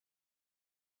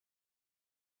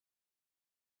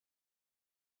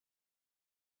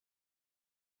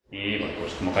Y bueno,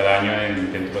 pues como cada año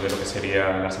dentro de lo que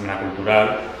sería la Semana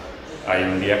Cultural hay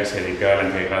un día que se dedica a la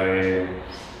entrega de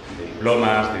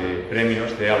diplomas, de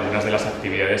premios, de algunas de las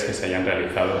actividades que se hayan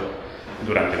realizado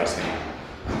durante la semana.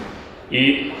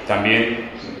 Y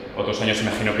también, otros años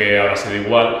imagino que habrá sido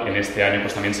igual, en este año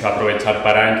pues también se va a aprovechar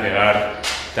para entregar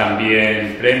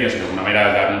también premios, de alguna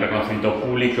manera dar un reconocimiento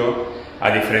público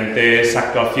a diferentes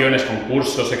actuaciones,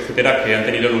 concursos, etcétera, que han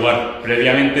tenido lugar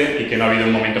previamente y que no ha habido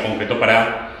un momento concreto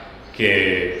para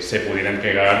que se pudiera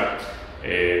entregar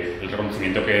el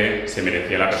reconocimiento que se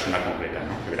merecía la persona concreta,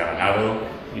 ¿no? Que hubiera ganado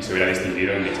y se hubiera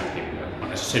distinguido en dicha actividad.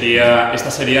 Bueno,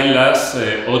 estas serían las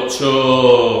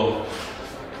ocho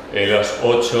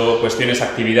cuestiones,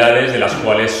 actividades de las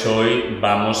cuales hoy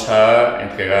vamos a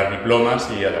entregar diplomas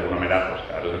y de alguna manera pues,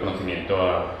 dar el reconocimiento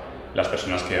a las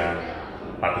personas que han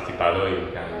participado y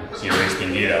que han sido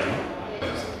distinguidas,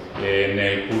 ¿no? En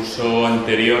el curso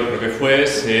anterior, creo que fue,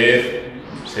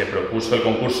 se propuso el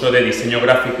concurso de diseño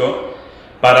gráfico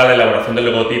para la elaboración del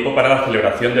logotipo para la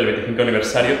celebración del 25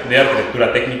 aniversario de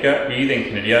Arquitectura Técnica y de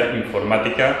Ingeniería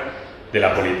Informática de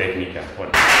la Politécnica.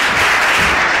 Bueno.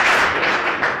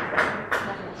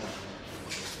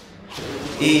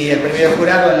 ¿Y el premio de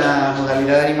jurado en la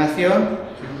modalidad de animación?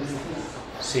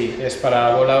 Sí, es para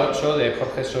Bola 8 de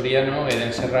Jorge Soriano,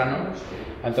 Eden Serrano,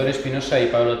 Antonio Espinosa y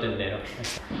Pablo Tendero.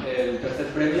 El tercer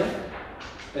premio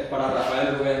es para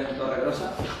Rafael Rubén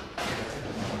Torregrosa.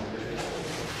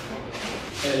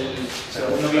 El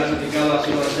segundo clasificado ha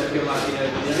sido Sergio Martínez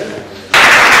Gutiérrez.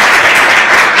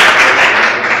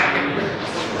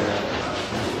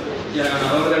 Y el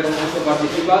ganador del concurso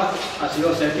participa ha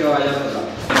sido Sergio Gallardo.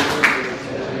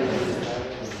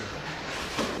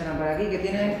 Por aquí, que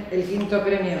tienen el quinto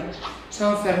premio,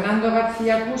 son Fernando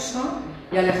García Cuso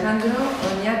y Alejandro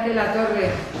Oñate Latorre.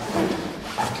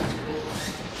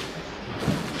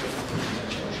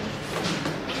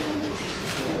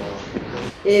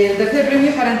 El tercer premio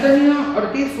es para Antonio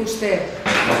Ortiz Fuster.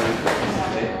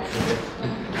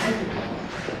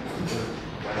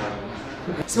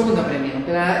 Segundo premio,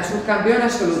 subcampeón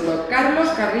absoluto, Carlos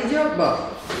Carrillo Bob.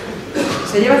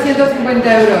 Se lleva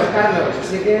 150 euros, Carlos,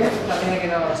 así que también hay que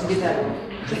nos invitar.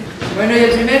 Bueno, y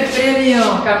el primer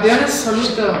premio, campeón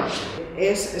absoluto,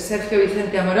 es Sergio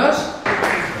Vicente Amorós.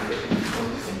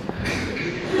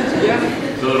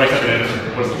 Todos vais a tener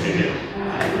vuestro sitio.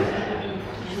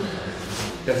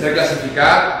 Tercer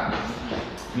clasificado,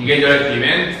 Miguel Lloret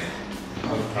Climent.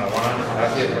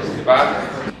 Gracias por participar.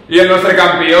 Y el nuestro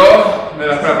campeón de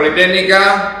la Escuela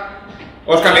Politécnica,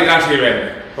 Óscar Litrán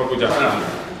Silver. Por escuchar.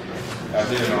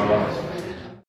 Así que nos vamos.